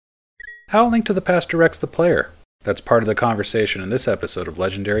How A Link to the Past directs the player. That's part of the conversation in this episode of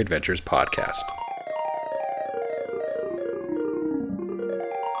Legendary Adventures Podcast.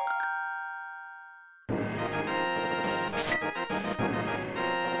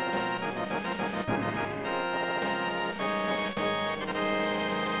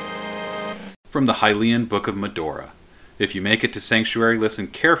 From the Hylian Book of Medora. If you make it to Sanctuary, listen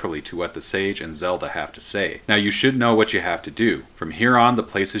carefully to what the Sage and Zelda have to say. Now you should know what you have to do. From here on, the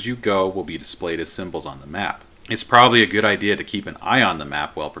places you go will be displayed as symbols on the map. It's probably a good idea to keep an eye on the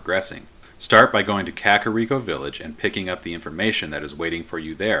map while progressing. Start by going to Kakariko Village and picking up the information that is waiting for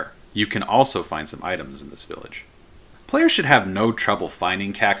you there. You can also find some items in this village. Players should have no trouble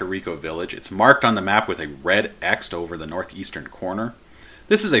finding Kakariko Village. It's marked on the map with a red X over the northeastern corner.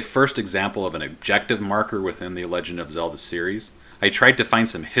 This is a first example of an objective marker within the Legend of Zelda series. I tried to find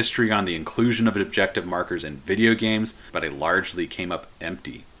some history on the inclusion of objective markers in video games, but I largely came up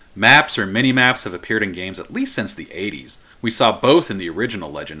empty. Maps or mini-maps have appeared in games at least since the 80s. We saw both in the original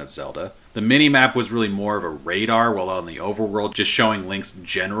Legend of Zelda. The mini-map was really more of a radar, while on the overworld just showing Link's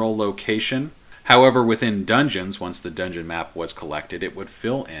general location. However, within dungeons, once the dungeon map was collected, it would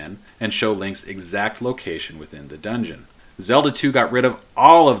fill in and show Link's exact location within the dungeon. Zelda 2 got rid of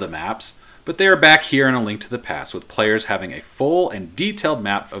all of the maps, but they are back here in A Link to the Past, with players having a full and detailed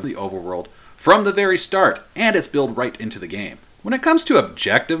map of the overworld from the very start, and it's built right into the game. When it comes to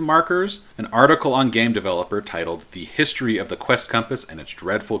objective markers, an article on Game Developer titled The History of the Quest Compass and Its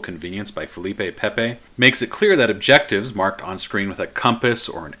Dreadful Convenience by Felipe Pepe makes it clear that objectives marked on screen with a compass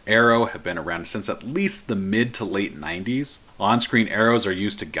or an arrow have been around since at least the mid to late 90s. On-screen arrows are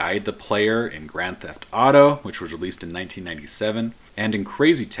used to guide the player in Grand Theft Auto, which was released in 1997, and in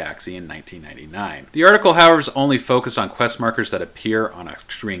Crazy Taxi in 1999. The article, however, is only focused on quest markers that appear on a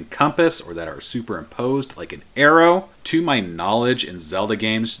screen compass or that are superimposed like an arrow. To my knowledge, in Zelda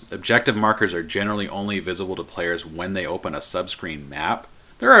games, objective markers are generally only visible to players when they open a subscreen map.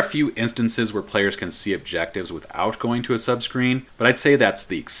 There are a few instances where players can see objectives without going to a subscreen, but I'd say that's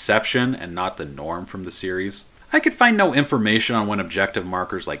the exception and not the norm from the series. I could find no information on when objective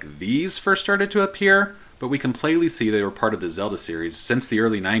markers like these first started to appear, but we can plainly see they were part of the Zelda series since the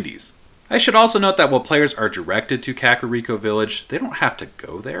early 90s. I should also note that while players are directed to Kakariko Village, they don't have to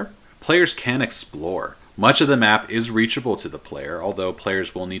go there. Players can explore. Much of the map is reachable to the player, although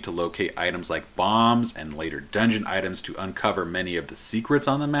players will need to locate items like bombs and later dungeon items to uncover many of the secrets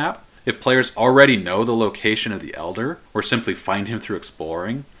on the map. If players already know the location of the Elder, or simply find him through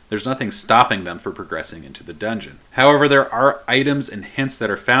exploring, there's nothing stopping them from progressing into the dungeon. However, there are items and hints that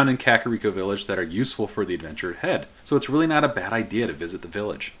are found in Kakariko Village that are useful for the adventure ahead, so it's really not a bad idea to visit the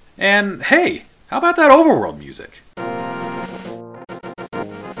village. And hey, how about that overworld music?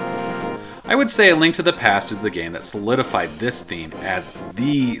 I would say A Link to the Past is the game that solidified this theme as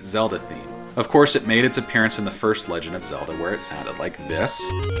the Zelda theme. Of course, it made its appearance in the first Legend of Zelda, where it sounded like this.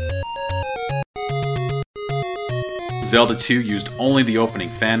 Zelda 2 used only the opening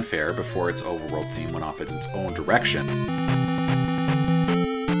fanfare before its overworld theme went off in its own direction.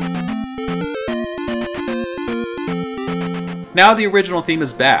 Now the original theme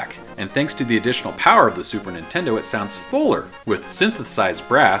is back, and thanks to the additional power of the Super Nintendo, it sounds fuller, with synthesized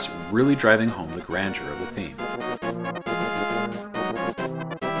brass really driving home the grandeur of the theme.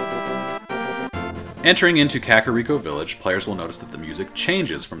 Entering into Kakariko Village, players will notice that the music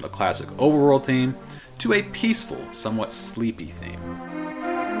changes from the classic overworld theme to a peaceful, somewhat sleepy theme.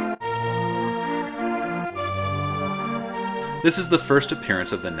 This is the first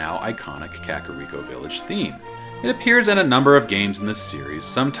appearance of the now iconic Kakariko Village theme. It appears in a number of games in this series,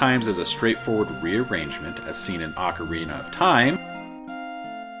 sometimes as a straightforward rearrangement, as seen in Ocarina of Time,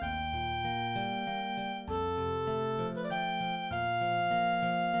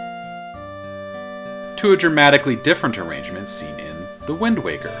 to a dramatically different arrangement seen in The Wind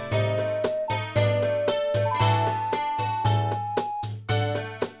Waker.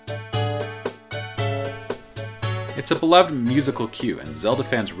 It's a beloved musical cue, and Zelda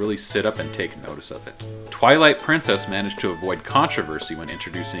fans really sit up and take notice of it. Twilight Princess managed to avoid controversy when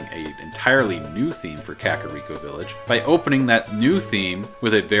introducing an entirely new theme for Kakariko Village by opening that new theme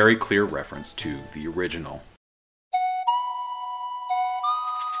with a very clear reference to the original.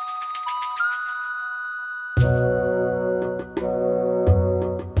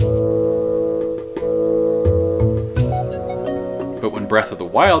 But when Breath of the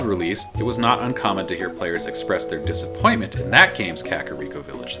Wild released, it was not uncommon to hear players express their disappointment in that game's Kakariko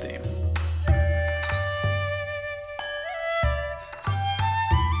Village theme.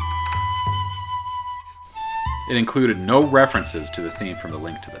 It included no references to the theme from A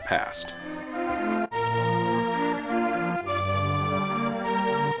Link to the Past.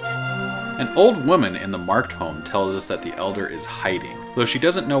 An old woman in the marked home tells us that the Elder is hiding, though she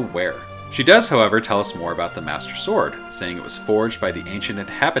doesn't know where. She does, however, tell us more about the Master Sword, saying it was forged by the ancient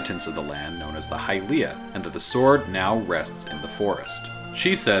inhabitants of the land known as the Hylia, and that the sword now rests in the forest.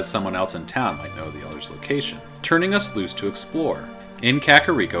 She says someone else in town might know the Elder's location, turning us loose to explore. In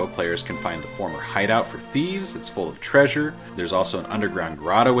Kakariko, players can find the former hideout for thieves. It's full of treasure. There's also an underground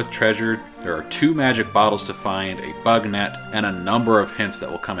grotto with treasure. There are 2 magic bottles to find, a bug net, and a number of hints that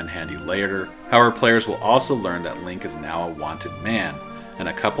will come in handy later. However, players will also learn that Link is now a wanted man, and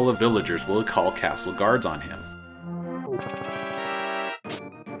a couple of villagers will call castle guards on him.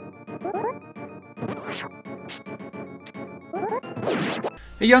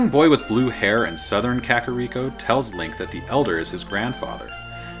 A young boy with blue hair in southern Kakariko tells Link that the Elder is his grandfather.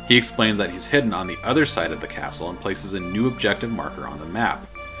 He explains that he's hidden on the other side of the castle and places a new objective marker on the map.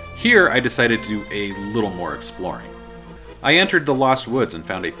 Here, I decided to do a little more exploring. I entered the Lost Woods and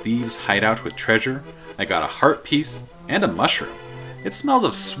found a thieves' hideout with treasure. I got a heart piece and a mushroom. It smells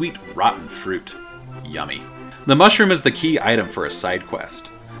of sweet, rotten fruit. Yummy. The mushroom is the key item for a side quest.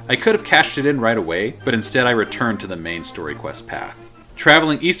 I could have cashed it in right away, but instead I returned to the main story quest path.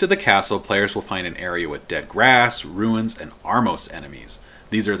 Traveling east of the castle, players will find an area with dead grass, ruins, and Armos enemies.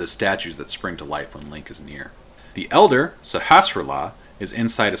 These are the statues that spring to life when Link is near. The Elder, Sahasrahla, is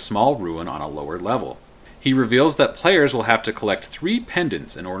inside a small ruin on a lower level. He reveals that players will have to collect 3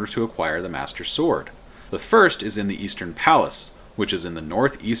 pendants in order to acquire the Master Sword. The first is in the Eastern Palace, which is in the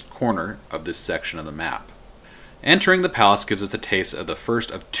northeast corner of this section of the map. Entering the palace gives us a taste of the first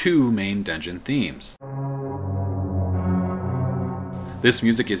of 2 main dungeon themes. This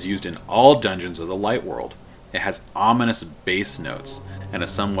music is used in all dungeons of the Light World. It has ominous bass notes and a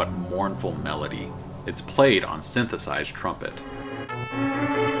somewhat mournful melody. It's played on synthesized trumpet.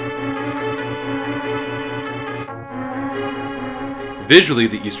 Visually,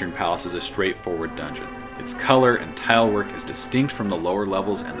 the Eastern Palace is a straightforward dungeon. Its color and tile work is distinct from the lower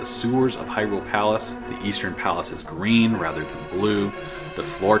levels and the sewers of Hyrule Palace. The Eastern Palace is green rather than blue. The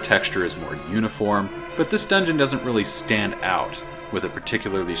floor texture is more uniform, but this dungeon doesn't really stand out with a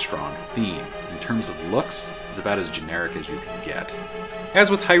particularly strong theme. In terms of looks, it's about as generic as you can get. As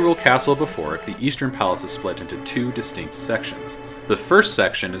with Hyrule Castle before it, the Eastern Palace is split into 2 distinct sections. The first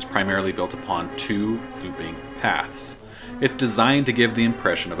section is primarily built upon 2 looping paths. It's designed to give the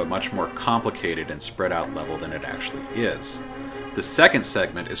impression of a much more complicated and spread out level than it actually is. The second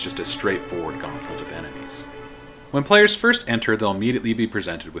segment is just a straightforward gauntlet of enemies. When players first enter, they'll immediately be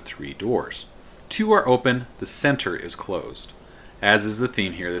presented with 3 doors. 2 are open, the center is closed. As is the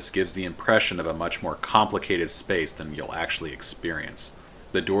theme here, this gives the impression of a much more complicated space than you'll actually experience.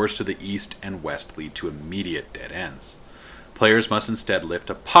 The doors to the east and west lead to immediate dead ends. Players must instead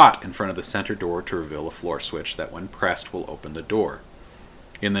lift a pot in front of the center door to reveal a floor switch that, when pressed, will open the door.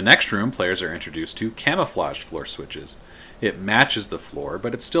 In the next room, players are introduced to camouflaged floor switches. It matches the floor,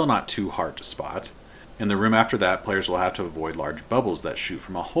 but it's still not too hard to spot. In the room after that, players will have to avoid large bubbles that shoot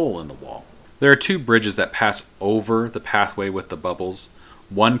from a hole in the wall. There are 2 bridges that pass over the pathway with the bubbles.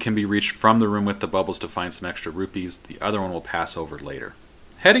 One can be reached from the room with the bubbles to find some extra rupees. The other one will pass over later.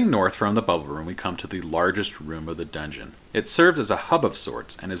 Heading north from the bubble room, we come to the largest room of the dungeon. It serves as a hub of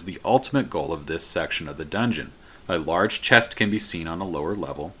sorts and is the ultimate goal of this section of the dungeon. A large chest can be seen on a lower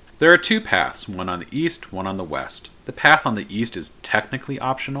level. There are 2 paths, one on the east, one on the west. The path on the east is technically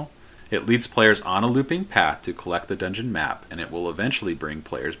optional. It leads players on a looping path to collect the dungeon map, and it will eventually bring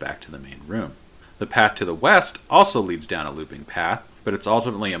players back to the main room. The path to the west also leads down a looping path, but it's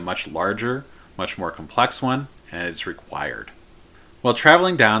ultimately a much larger, much more complex one, and it's required. While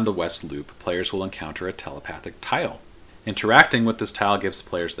traveling down the west loop, players will encounter a telepathic tile. Interacting with this tile gives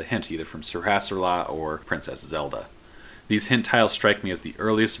players the hint either from Sahasrahla or Princess Zelda. These hint tiles strike me as the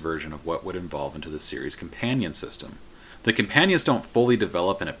earliest version of what would evolve into the series' companion system. The companions don't fully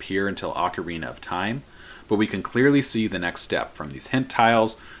develop and appear until Ocarina of Time, but we can clearly see the next step from these hint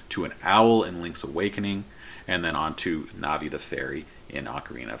tiles to an owl in Link's Awakening, and then on to Navi the Fairy in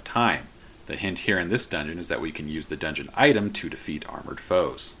Ocarina of Time. The hint here in this dungeon is that we can use the dungeon item to defeat armored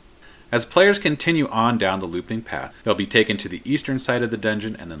foes. As players continue on down the looping path, they'll be taken to the eastern side of the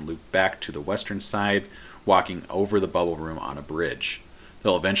dungeon and then loop back to the western side, walking over the bubble room on a bridge.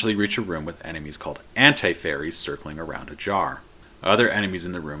 They'll eventually reach a room with enemies called anti-fairies circling around a jar. Other enemies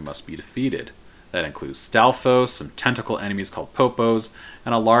in the room must be defeated. That includes Stalfos, some tentacle enemies called Popos,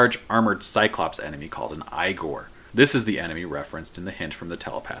 and a large armored Cyclops enemy called an Igor. This is the enemy referenced in the hint from the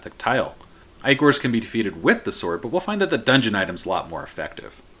telepathic tile. Igors can be defeated with the sword, but we'll find that the dungeon item's a lot more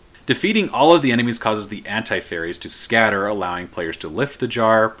effective. Defeating all of the enemies causes the anti-fairies to scatter, allowing players to lift the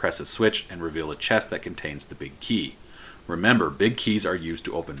jar, press a switch, and reveal a chest that contains the big key. Remember, big keys are used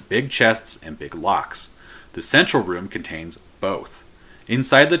to open big chests and big locks. The central room contains both.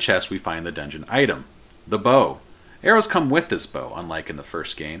 Inside the chest we find the dungeon item, the bow. Arrows come with this bow, unlike in the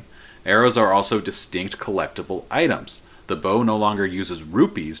first game. Arrows are also distinct collectible items. The bow no longer uses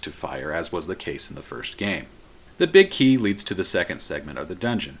rupees to fire, as was the case in the first game. The big key leads to the second segment of the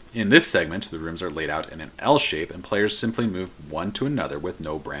dungeon. In this segment, the rooms are laid out in an L shape and players simply move one to another with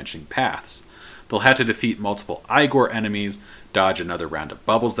no branching paths. They'll have to defeat multiple Igor enemies, dodge another round of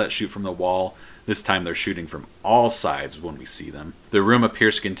bubbles that shoot from the wall. This time they're shooting from all sides when we see them. The room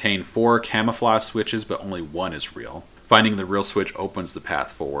appears to contain 4 camouflage switches, but only one is real. Finding the real switch opens the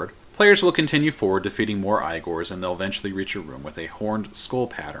path forward. Players will continue forward, defeating more Igors, and they'll eventually reach a room with a horned skull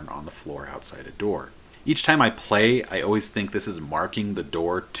pattern on the floor outside a door. Each time I play, I always think this is marking the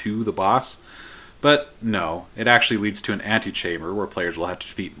door to the boss, but no, it actually leads to an antechamber where players will have to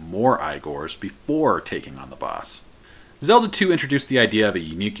defeat more Igors before taking on the boss. Zelda 2 introduced the idea of a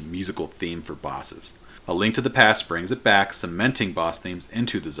unique musical theme for bosses. A Link to the Past brings it back, cementing boss themes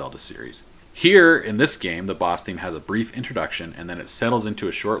into the Zelda series. Here, in this game, the boss theme has a brief introduction, and then it settles into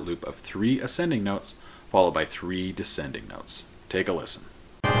a short loop of 3 ascending notes, followed by 3 descending notes. Take a listen.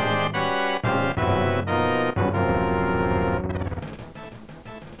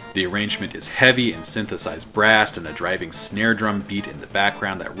 The arrangement is heavy and synthesized brass, and a driving snare drum beat in the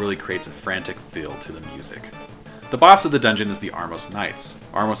background that really creates a frantic feel to the music. The boss of the dungeon is the Armos Knights.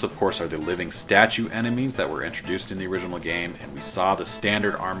 Armos, of course, are the living statue enemies that were introduced in the original game, and we saw the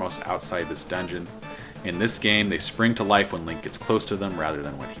standard Armos outside this dungeon. In this game, they spring to life when Link gets close to them rather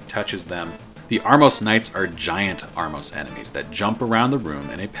than when he touches them. The Armos Knights are giant Armos enemies that jump around the room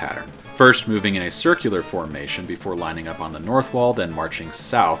in a pattern, first moving in a circular formation before lining up on the north wall, then marching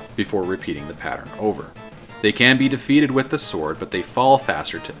south before repeating the pattern over. They can be defeated with the sword, but they fall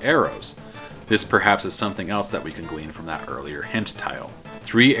faster to arrows. This perhaps is something else that we can glean from that earlier hint tile.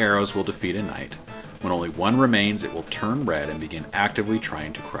 3 arrows will defeat a knight. When only one remains, it will turn red and begin actively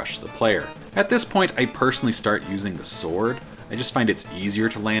trying to crush the player. At this point, I personally start using the sword. I just find it's easier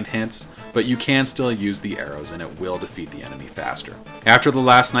to land hints, but you can still use the arrows and it will defeat the enemy faster. After the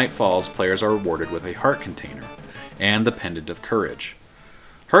last knight falls, players are rewarded with a heart container and the Pendant of Courage.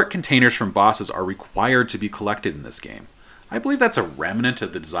 Heart containers from bosses are required to be collected in this game. I believe that's a remnant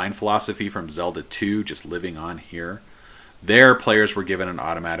of the design philosophy from Zelda 2 just living on here. There, players were given an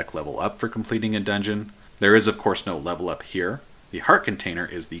automatic level up for completing a dungeon. There is, of course, no level up here. The heart container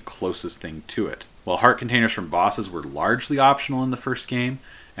is the closest thing to it. While heart containers from bosses were largely optional in the first game,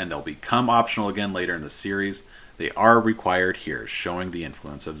 and they'll become optional again later in the series, they are required here, showing the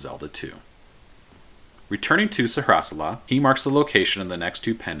influence of Zelda 2. Returning to Sahasrahla, he marks the location of the next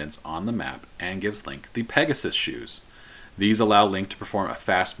 2 pendants on the map and gives Link the Pegasus shoes. These allow Link to perform a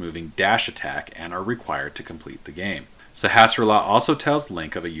fast-moving dash attack and are required to complete the game. Sahasrahla also tells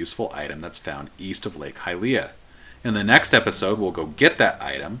Link of a useful item that's found east of Lake Hylia. In the next episode, we'll go get that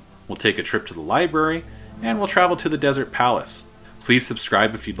item, we'll take a trip to the library, and we'll travel to the Desert Palace. Please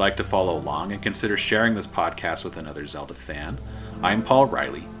subscribe if you'd like to follow along and consider sharing this podcast with another Zelda fan. I'm Paul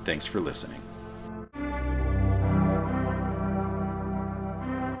Riley. Thanks for listening.